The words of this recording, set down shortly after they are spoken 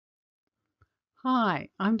Hi,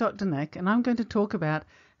 I'm Dr. Nick and I'm going to talk about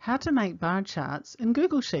how to make bar charts in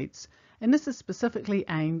Google Sheets. And this is specifically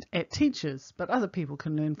aimed at teachers, but other people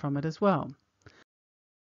can learn from it as well.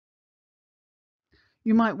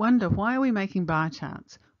 You might wonder, why are we making bar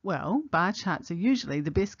charts? Well, bar charts are usually the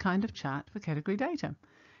best kind of chart for category data.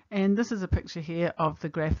 And this is a picture here of the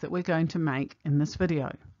graph that we're going to make in this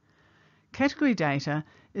video. Category data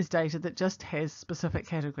is data that just has specific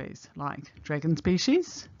categories, like dragon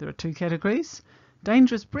species, there are 2 categories,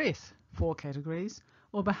 dangerous breath, 4 categories,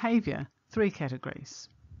 or behavior, 3 categories.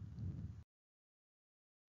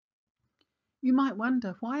 You might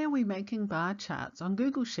wonder, why are we making bar charts on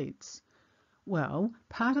Google Sheets? Well,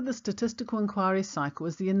 part of the statistical inquiry cycle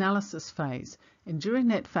is the analysis phase, and during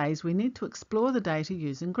that phase we need to explore the data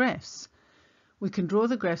using graphs. We can draw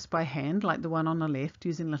the graphs by hand, like the one on the left,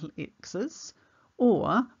 using little X's,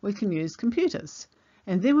 or we can use computers.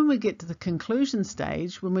 And then when we get to the conclusion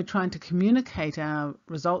stage, when we're trying to communicate our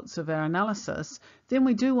results of our analysis, then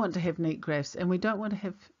we do want to have neat graphs, and we don't want to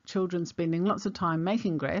have children spending lots of time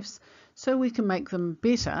making graphs, so we can make them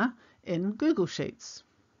better in Google Sheets.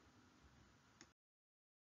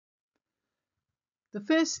 The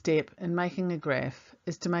first step in making a graph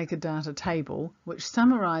is to make a data table which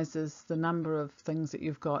summarizes the number of things that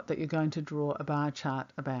you've got that you're going to draw a bar chart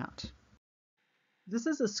about. This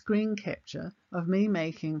is a screen capture of me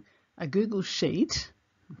making a Google Sheet,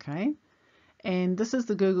 okay? And this is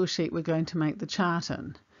the Google Sheet we're going to make the chart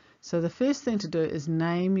in. So the first thing to do is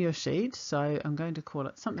name your sheet. So I'm going to call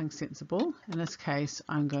it something sensible. In this case,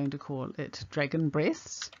 I'm going to call it Dragon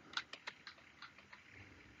Breaths.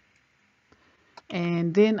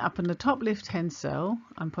 And then up in the top left hand cell,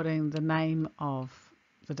 I'm putting the name of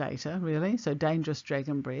the data, really, so dangerous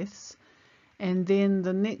dragon breaths. And then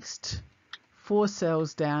the next 4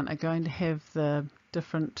 cells down are going to have the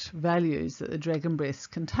different values that the dragon breaths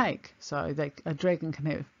can take. So a dragon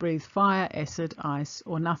can breathe fire, acid, ice,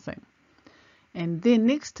 or nothing. And then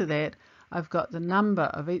next to that, I've got the number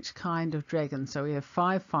of each kind of dragon. So we have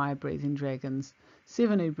 5 fire-breathing dragons,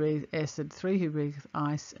 7 who breathe acid, 3 who breathe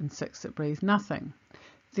ice, and 6 that breathe nothing.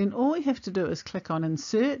 Then all we have to do is click on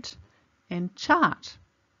Insert and Chart.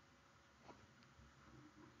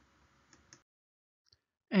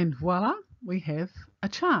 And voila, we have a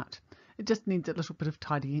chart. It just needs a little bit of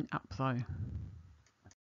tidying up though.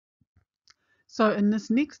 So in this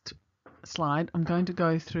next slide, I'm going to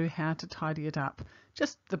go through how to tidy it up.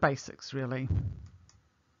 Just the basics, really.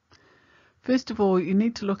 First of all, you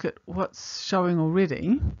need to look at what's showing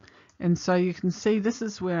already. And so you can see this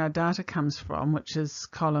is where our data comes from, which is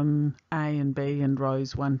column A and B and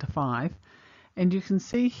rows 1 to 5. And you can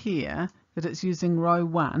see here that it's using row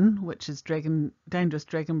 1, which is dangerous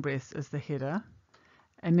dragon breaths as the header.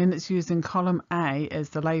 And then it's using column A as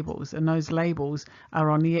the labels. And those labels are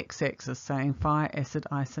on the x-axis saying fire, acid,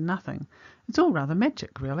 ice, and nothing. It's all rather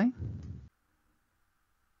magic, really.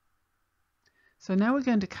 So now we're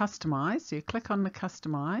going to customize. So you click on the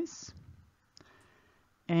customize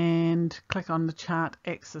and click on the chart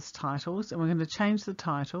axis titles, and we're going to change the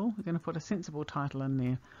title. We're going to put a sensible title in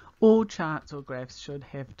there. All charts or graphs should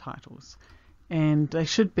have titles, and they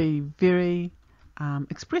should be very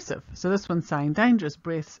expressive. So this one's saying dangerous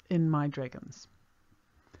breaths in my dragons.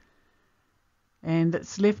 And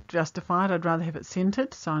it's left justified. I'd rather have it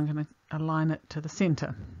centered, so I'm going to align it to the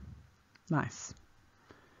center. Nice.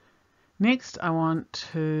 Next, I want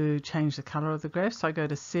to change the color of the graph. So I go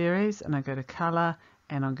to series and I go to color,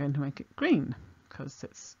 and I'm going to make it green because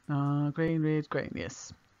it's green, red, green,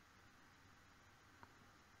 yes.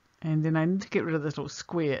 And then I need to get rid of this little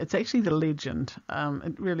square. It's actually the legend.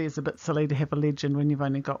 It really is a bit silly to have a legend when you've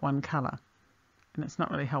only got one color, and it's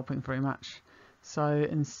not really helping very much. So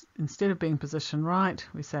instead of being position right,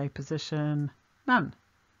 we say position none.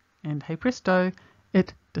 And hey presto,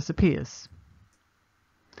 it disappears.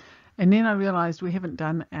 And then I realized we haven't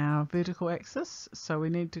done our vertical axis, so we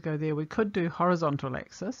need to go there. We could do horizontal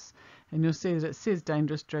axis, and you'll see that it says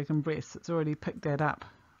dangerous dragon breaths. It's already picked that up.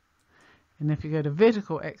 And if you go to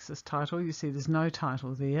vertical axis title, you see there's no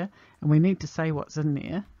title there, and we need to say what's in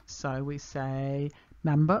there. So we say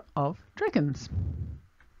number of dragons.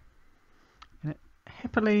 And it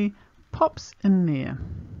happily pops in there.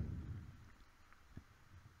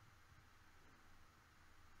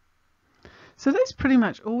 So that's pretty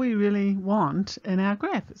much all we really want in our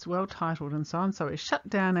graph. It's well titled and so on. So we shut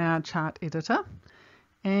down our chart editor,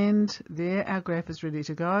 and there our graph is ready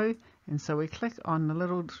to go. And so we click on the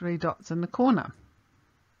little 3 dots in the corner.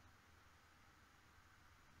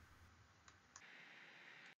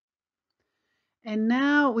 And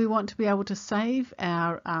now we want to be able to save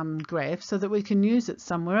our graph so that we can use it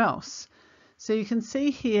somewhere else. So you can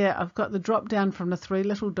see here I've got the drop down from the 3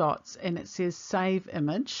 little dots and it says save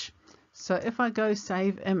image. So if I go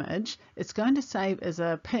save image, it's going to save as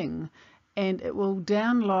a ping and it will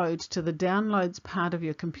download to the downloads part of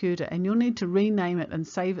your computer, and you'll need to rename it and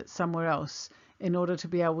save it somewhere else in order to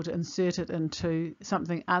be able to insert it into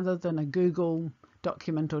something other than a Google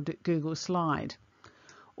document or Google slide.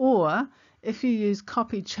 Or if you use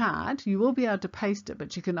copy chart, you will be able to paste it,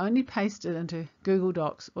 but you can only paste it into Google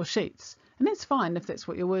Docs or Sheets, and that's fine if that's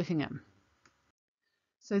what you're working in.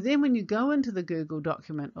 So then when you go into the Google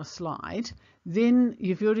document or slide, then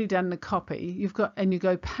you've already done the copy, and you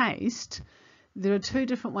go paste. There are 2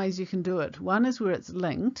 different ways you can do it. One is where it's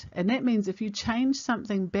linked, and that means if you change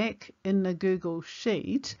something back in the Google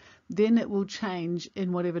Sheet, then it will change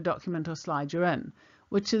in whatever document or slide you're in,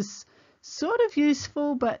 which is sort of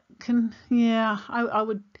useful, but I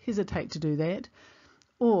would hesitate to do that.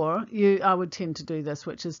 Or I would tend to do this,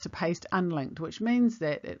 which is to paste unlinked, which means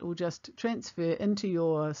that it will just transfer into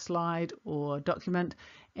your slide or document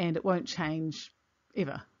and it won't change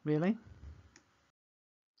ever, really.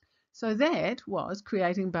 So that was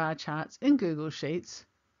creating bar charts in Google Sheets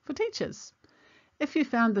for teachers. If you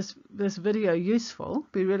found this video useful,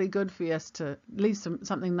 it'd be really good for us to leave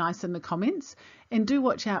something nice in the comments, and do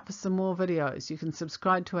watch out for some more videos. You can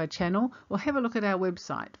subscribe to our channel or have a look at our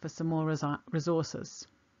website for some more resources.